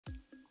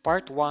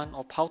Part 1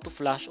 of how to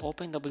flash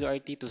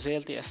OpenWRT to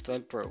ZLT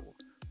S12 Pro.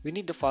 We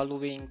need the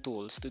following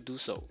tools to do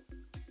so.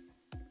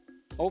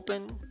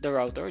 Open the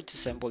router,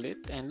 disassemble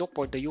it, and look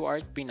for the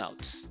UART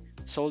pinouts.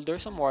 Solder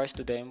some wires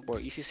to them for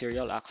easy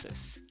serial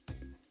access.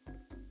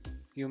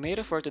 You may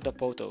refer to the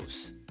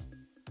photos.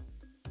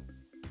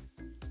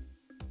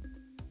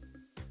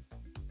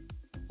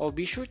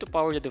 Be sure to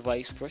power the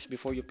device first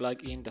before you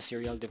plug in the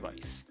serial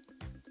device.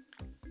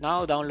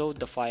 Now download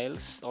the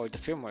files or the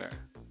firmware.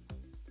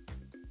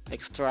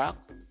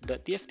 Extract the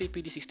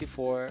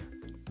TFT-PD64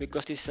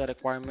 because this is a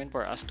requirement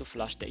for us to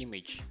flash the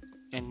image,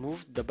 and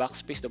move the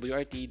Backspace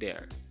WRT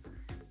there.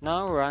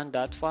 Now run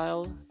that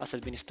file as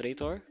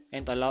administrator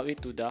and allow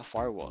it to the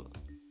firewall.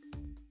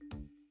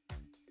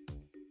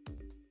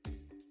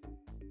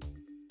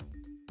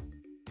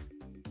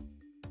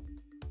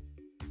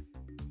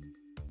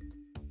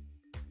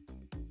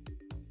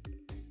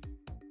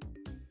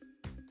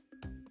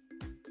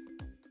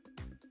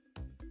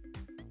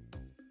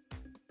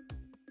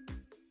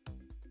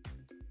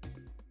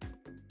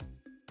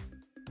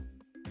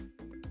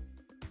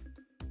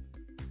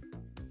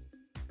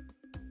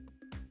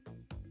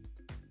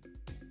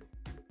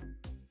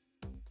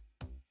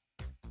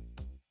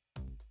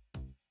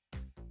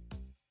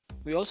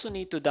 We also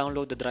need to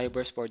download the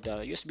drivers for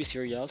the USB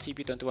Serial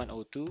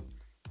CP2102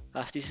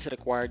 as this is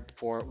required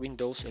for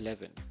Windows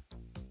 11.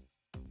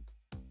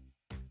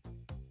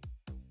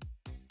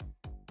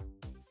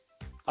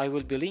 I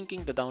will be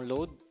linking the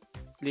download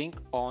link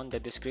on the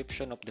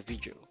description of the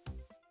video.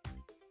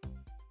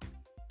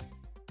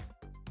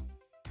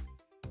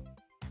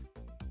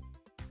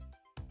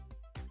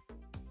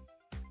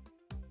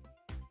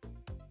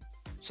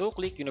 So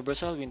click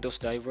Universal Windows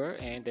Driver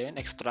and then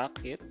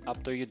extract it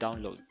after you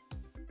download.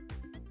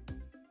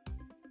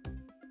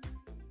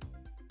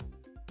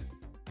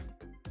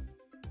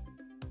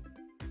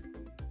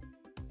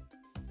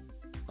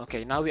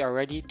 Okay, now we are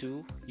ready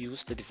to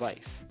use the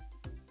device.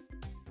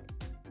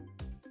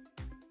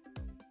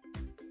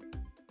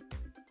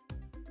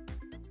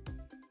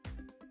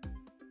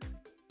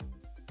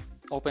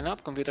 Open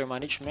up Computer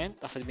Management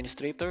as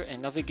administrator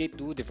and navigate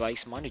to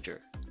Device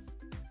Manager.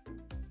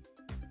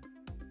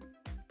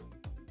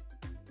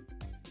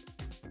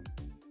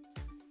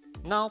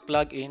 Now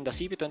plug in the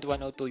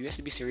CP2102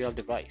 USB Serial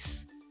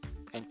device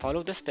and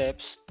follow the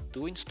steps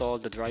to install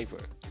the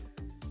driver.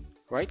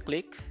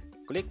 Right-click,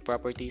 click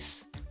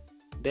Properties,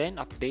 then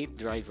Update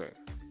Driver.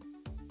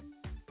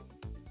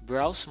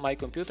 Browse My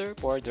Computer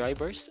for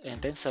drivers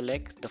and then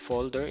select the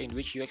folder in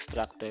which you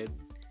extracted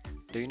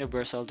the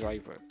universal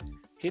driver.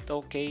 Hit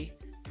OK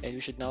and you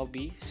should now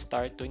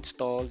start to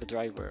install the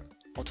driver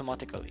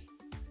automatically.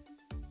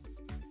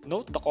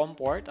 Note the COM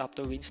port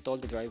after we install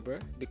the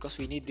driver because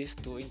we need this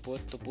to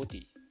input to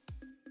PuTTY.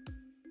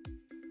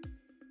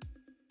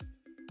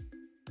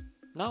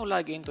 Now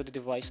log into the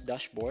device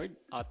dashboard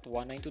at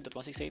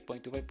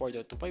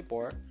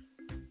 192.168.254.254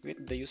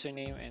 with the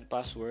username and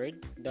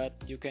password that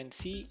you can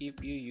see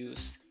if you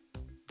use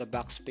the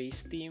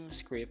Backspace Team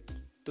script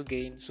to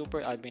gain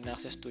super admin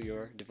access to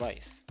your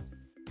device.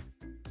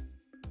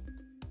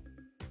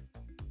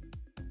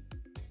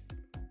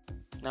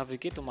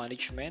 Navigate to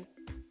Management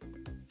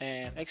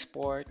and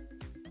Export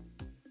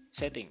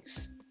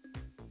Settings.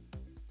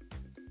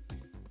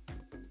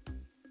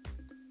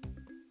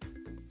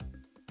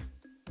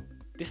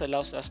 This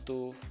allows us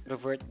to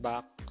revert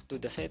back to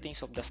the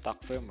settings of the stock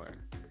firmware.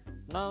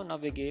 Now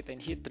navigate and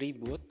hit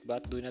Reboot,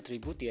 but do not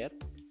reboot yet.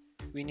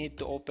 We need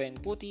to open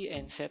PuTTY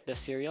and set the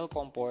serial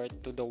COM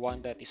port to the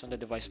one that is on the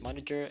device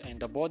manager and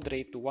the baud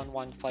rate to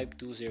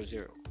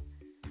 115200.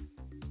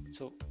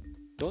 So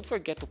don't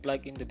forget to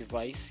plug in the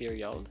device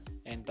serial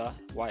and the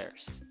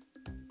wires.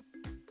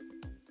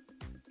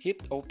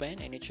 Hit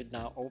Open and it should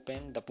now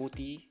open the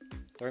PuTTY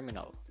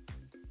terminal.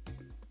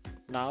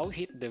 Now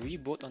hit the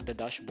reboot on the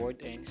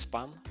dashboard and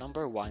spam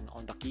number 1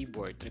 on the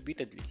keyboard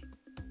repeatedly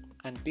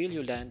until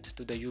you land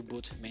to the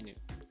U-boot menu.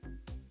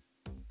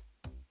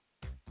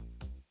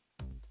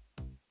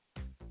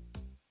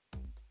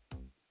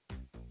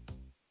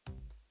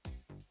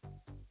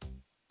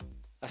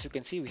 As you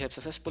can see, we have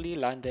successfully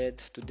landed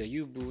to the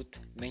U-boot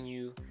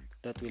menu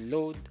that will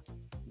load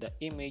the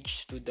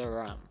image to the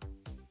RAM.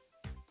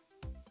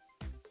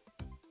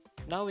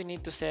 Now we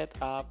need to set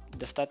up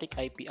the static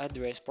IP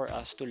address for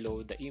us to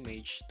load the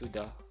image to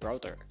the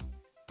router.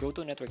 Go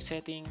to Network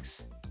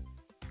Settings,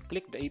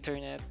 click the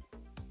Ethernet,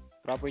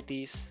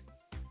 Properties,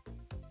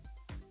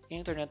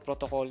 Internet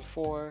Protocol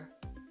 4,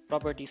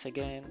 Properties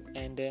again,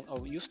 and then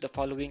use the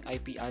following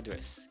IP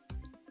address.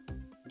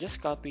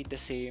 Just copy the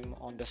same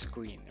on the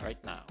screen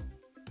right now.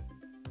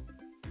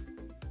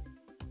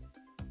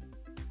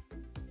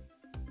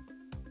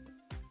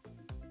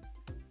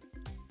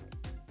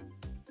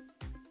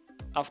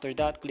 After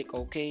that, click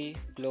OK,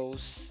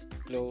 close,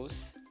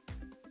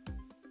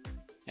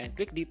 and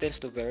click Details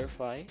to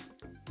verify,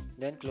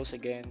 then close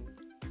again.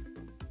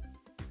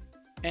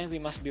 And we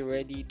must be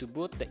ready to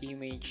boot the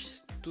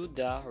image to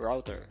the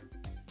router.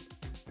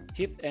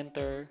 Hit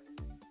Enter,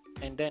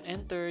 and then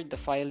enter the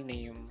file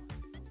name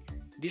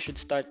This should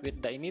start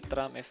with the init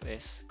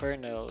ramfs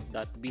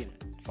kernel.bin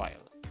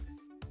file.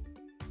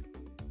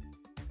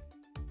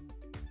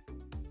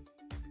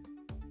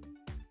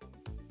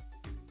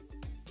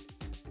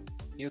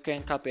 You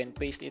can copy and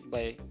paste it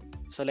by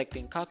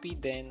selecting copy,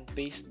 then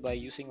paste by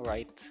using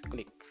right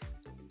click.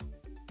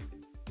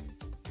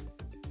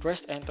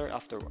 Press enter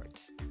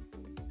afterwards.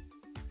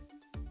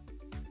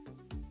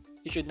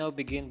 You should now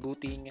begin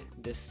booting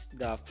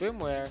the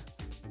firmware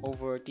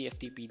over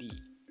TFTPD.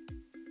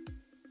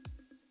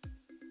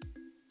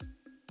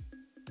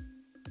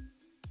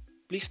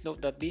 Please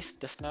note that this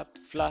does not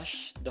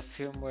flash the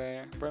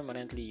firmware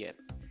permanently yet.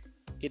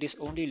 It is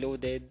only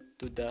loaded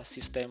to the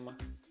system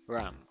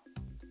RAM.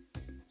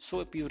 So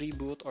if you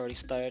reboot or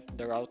restart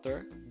the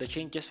router, the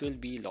changes will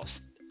be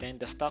lost and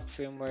the stock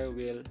firmware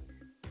will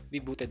be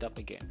booted up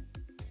again.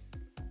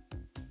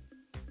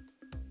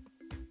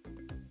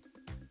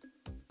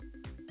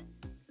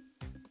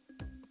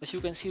 As you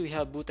can see, we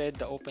have booted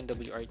the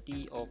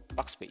OpenWRT of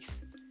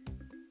Backspace.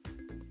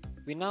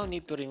 We now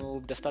need to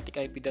remove the static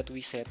IP that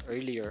we set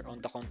earlier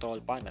on the control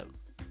panel.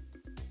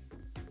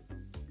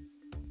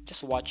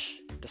 Just watch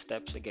the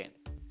steps again.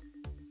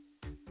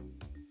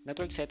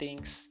 Network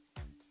settings,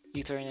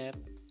 Ethernet,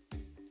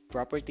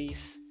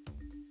 properties,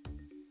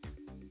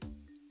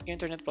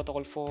 Internet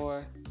Protocol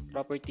 4,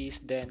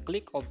 properties, then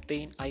click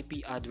Obtain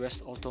IP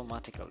address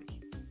automatically.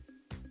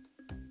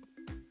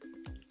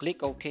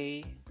 Click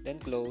OK, then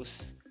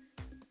close,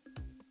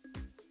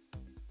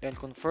 then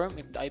confirm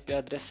if the IP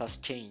address has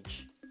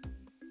changed.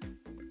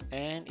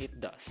 And it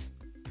does.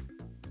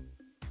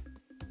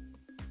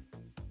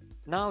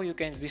 Now you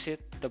can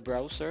visit the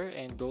browser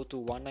and go to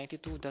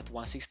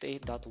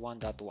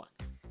 192.168.1.1.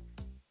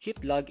 Hit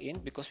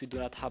login because we do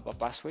not have a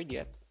password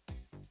yet.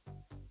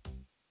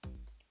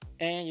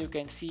 And you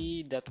can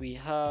see that we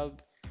have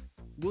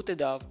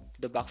booted up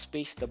the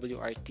Backspace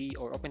WRT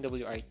or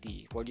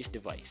OpenWRT for this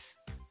device.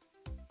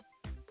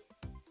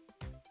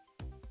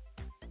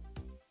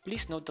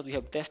 Please note that we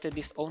have tested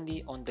this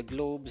only on the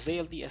Globe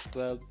ZLT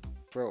S12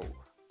 Pro.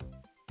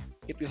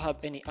 If you have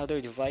any other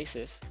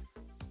devices,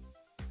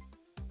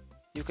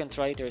 you can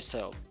try it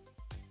yourself.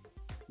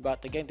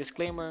 But again,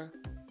 disclaimer,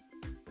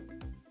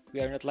 we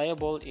are not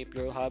liable if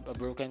you have a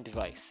broken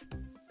device.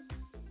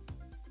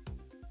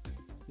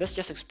 Let's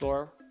just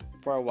explore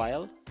for a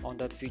while on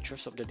the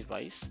features of the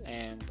device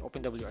and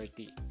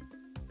OpenWRT.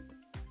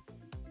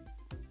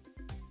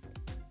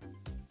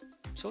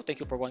 So thank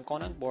you for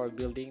Conan for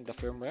building the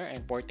firmware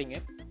and porting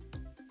it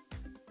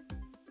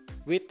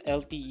with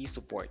LTE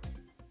support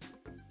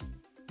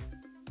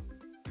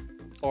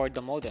or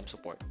the modem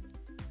support.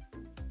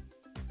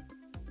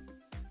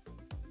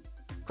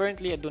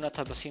 Currently, I do not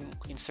have a SIM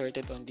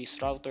inserted on this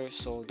router,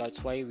 so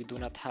that's why we do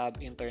not have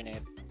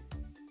internet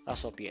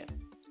as of yet.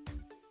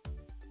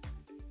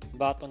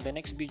 But on the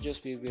next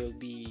videos, we will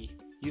be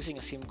using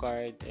a SIM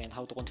card and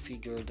how to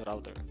configure the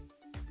router.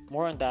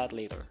 More on that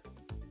later.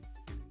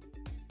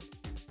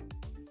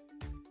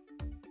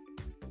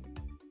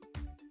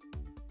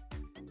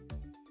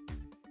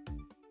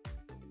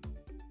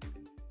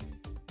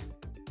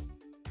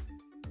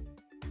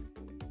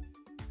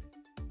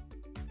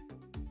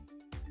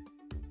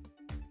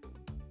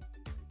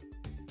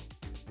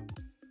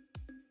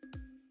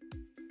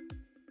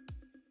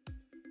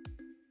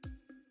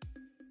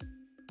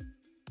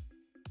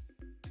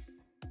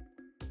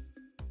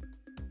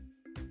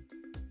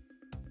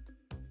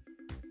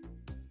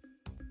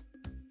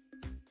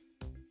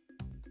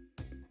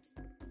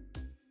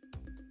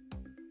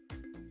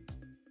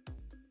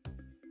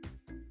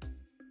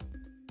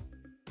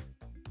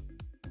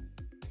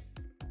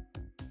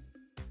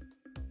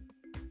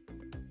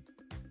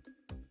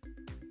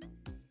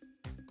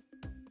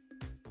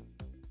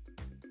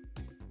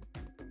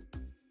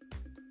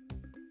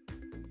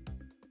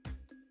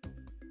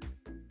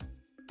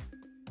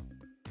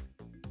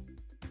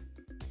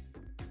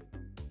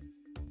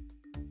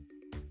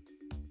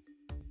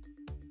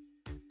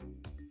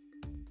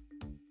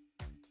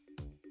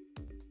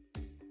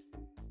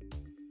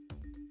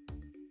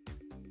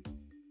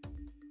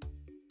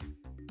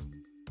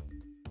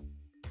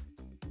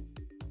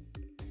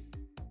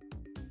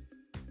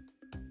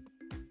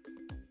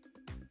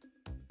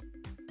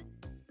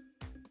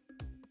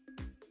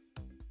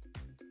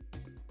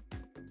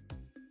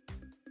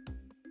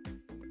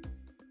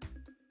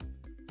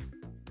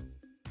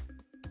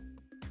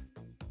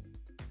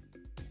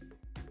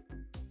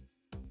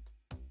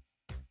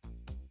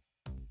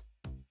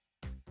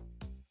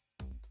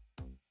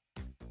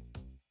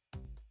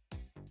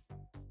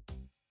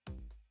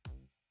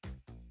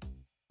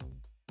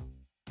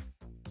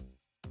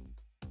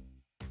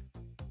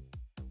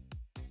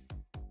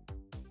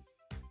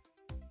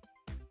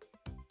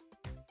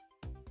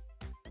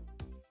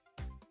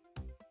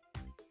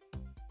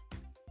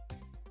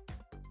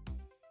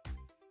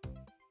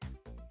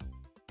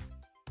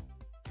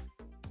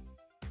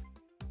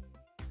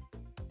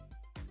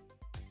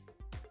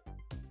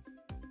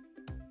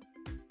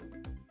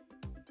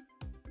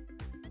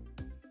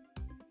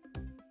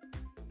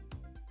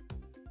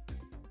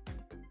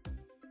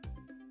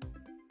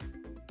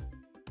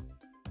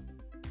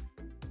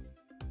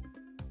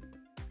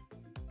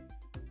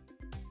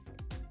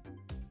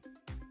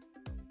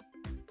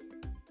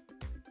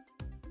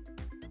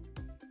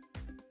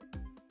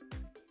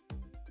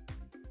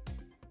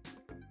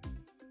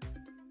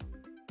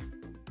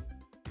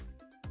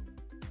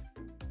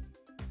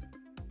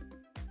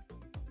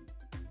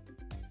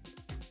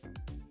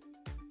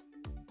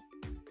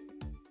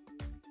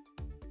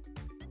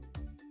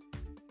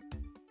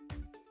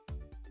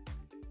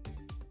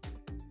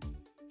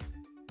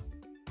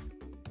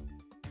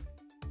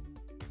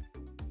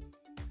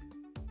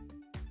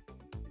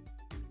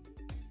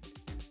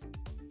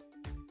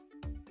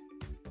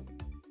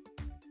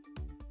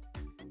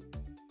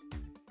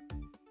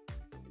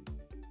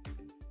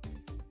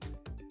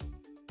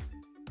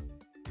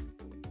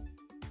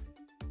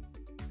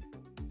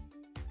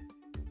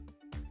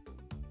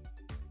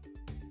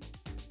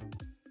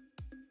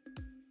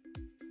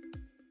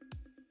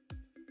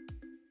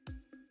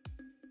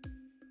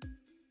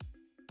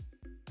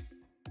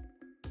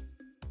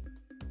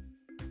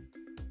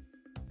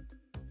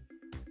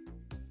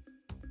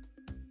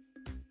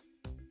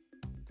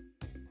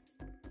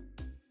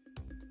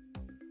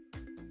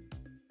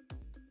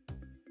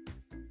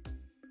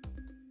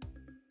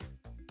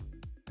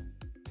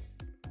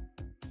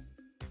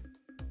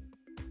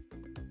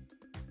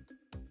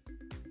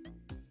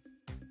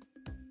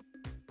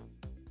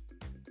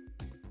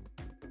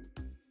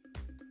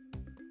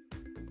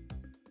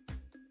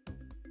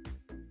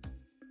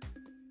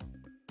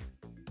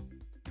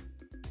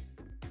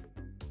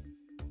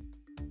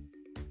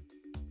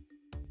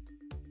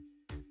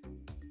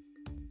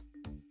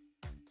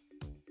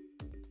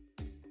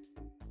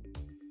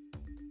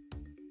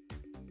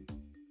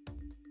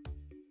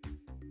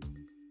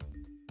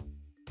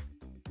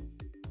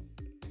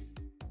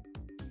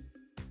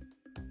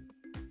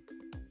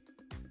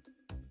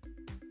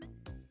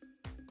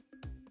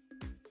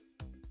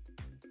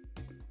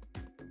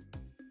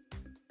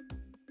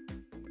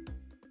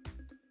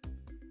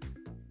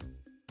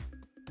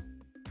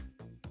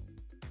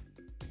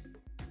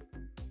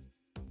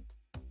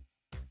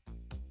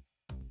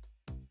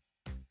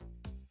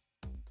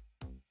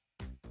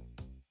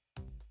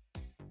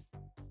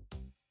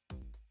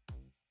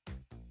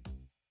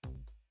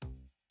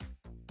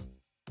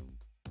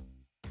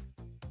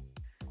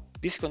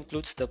 This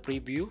concludes the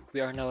preview.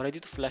 We are now ready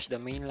to flash the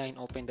mainline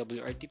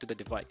OpenWRT to the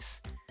device.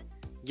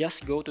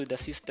 Just go to the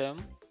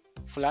System,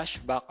 Flash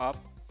Backup,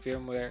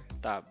 Firmware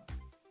tab.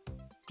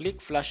 Click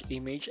Flash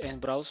Image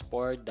and browse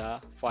for the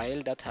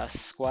file that has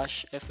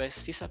squash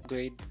fs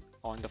sysupgrade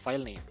on the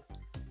file name.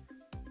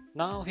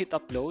 Now hit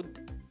Upload,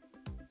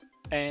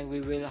 and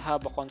we will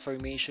have a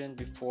confirmation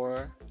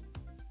before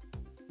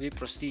we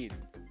proceed.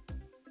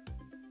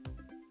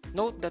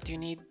 Note that you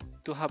need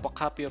to have a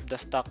copy of the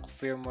stock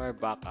firmware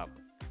backup.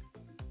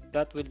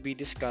 That will be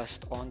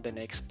discussed on the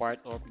next part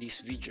of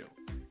this video.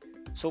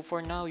 So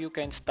for now, you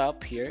can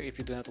stop here if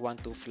you do not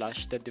want to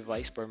flash the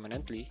device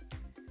permanently.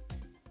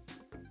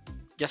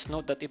 Just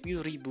note that if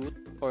you reboot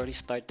or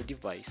restart the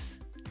device,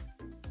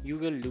 you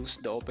will lose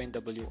the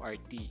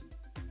OpenWRT,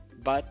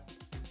 but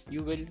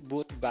you will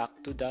boot back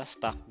to the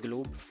stock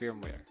Globe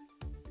firmware.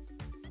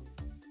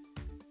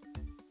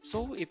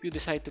 So if you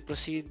decide to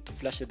proceed to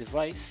flash the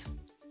device,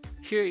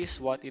 here is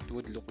what it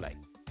would look like.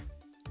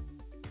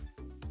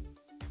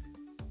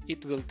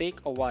 It will take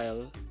a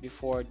while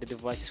before the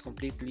device is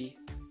completely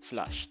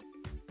flashed.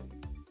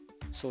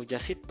 So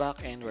just sit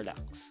back and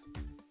relax.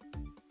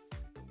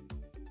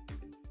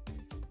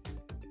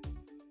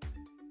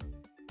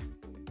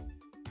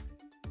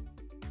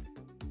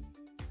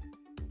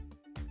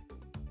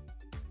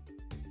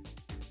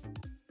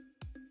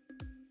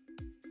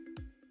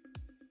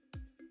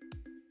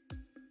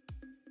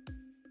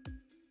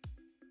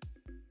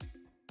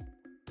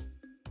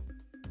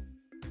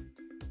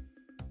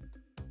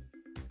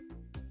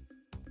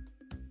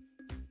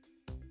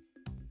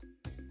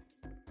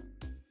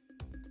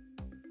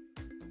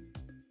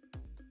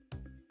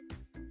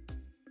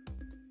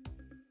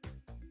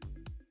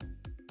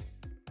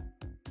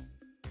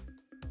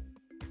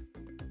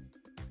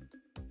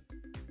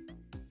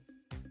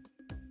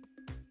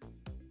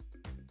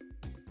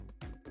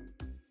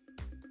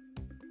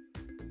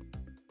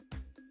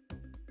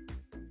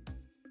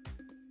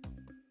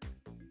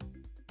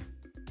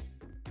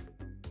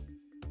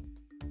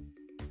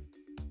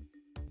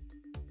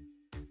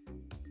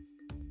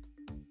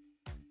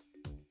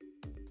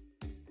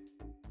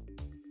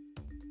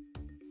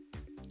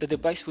 The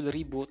device will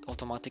reboot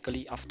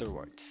automatically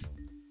afterwards.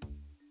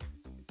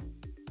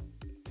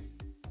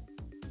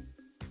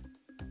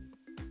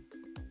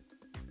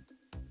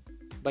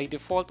 By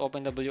default,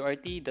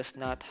 OpenWRT does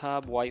not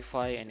have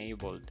Wi-Fi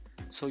enabled,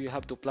 so you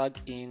have to plug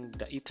in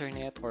the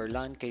Ethernet or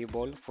LAN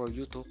cable for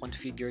you to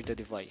configure the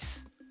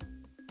device.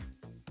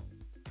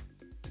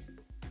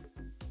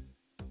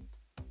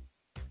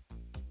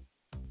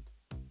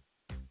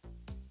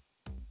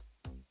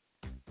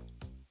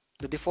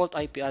 The default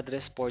IP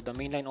address for the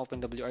mainline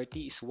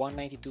OpenWRT is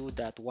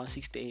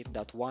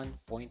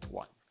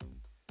 192.168.1.1.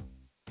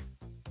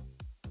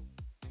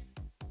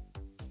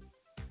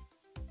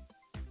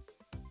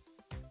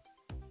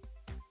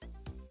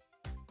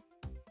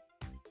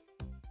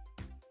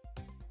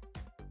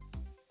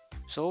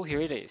 So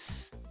here it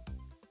is.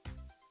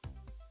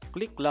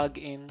 Click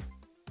Login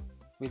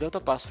without a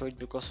password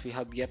because we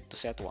have yet to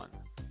set one.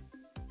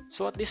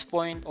 So at this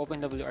point,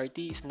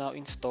 OpenWRT is now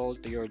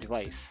installed to your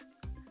device.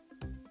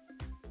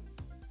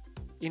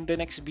 In the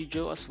next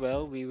video as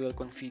well, we will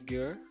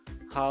configure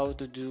how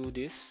to do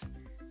this,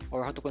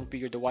 or how to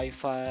configure the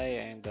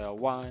Wi-Fi and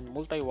WAN,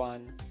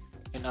 multi-WAN,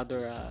 and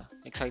other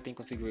exciting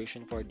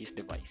configuration for this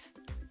device.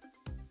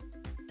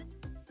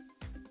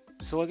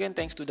 So again,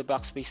 thanks to the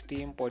Backspace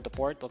team for the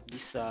port of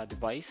this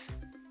device.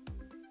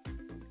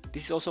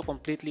 This is also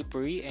completely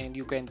free, and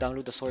you can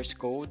download the source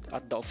code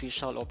at the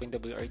official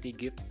OpenWRT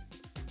Git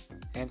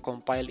and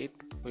compile it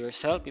for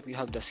yourself if you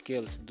have the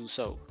skills to do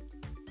so.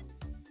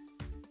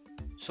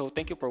 So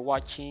thank you for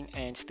watching,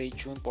 and stay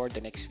tuned for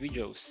the next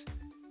videos.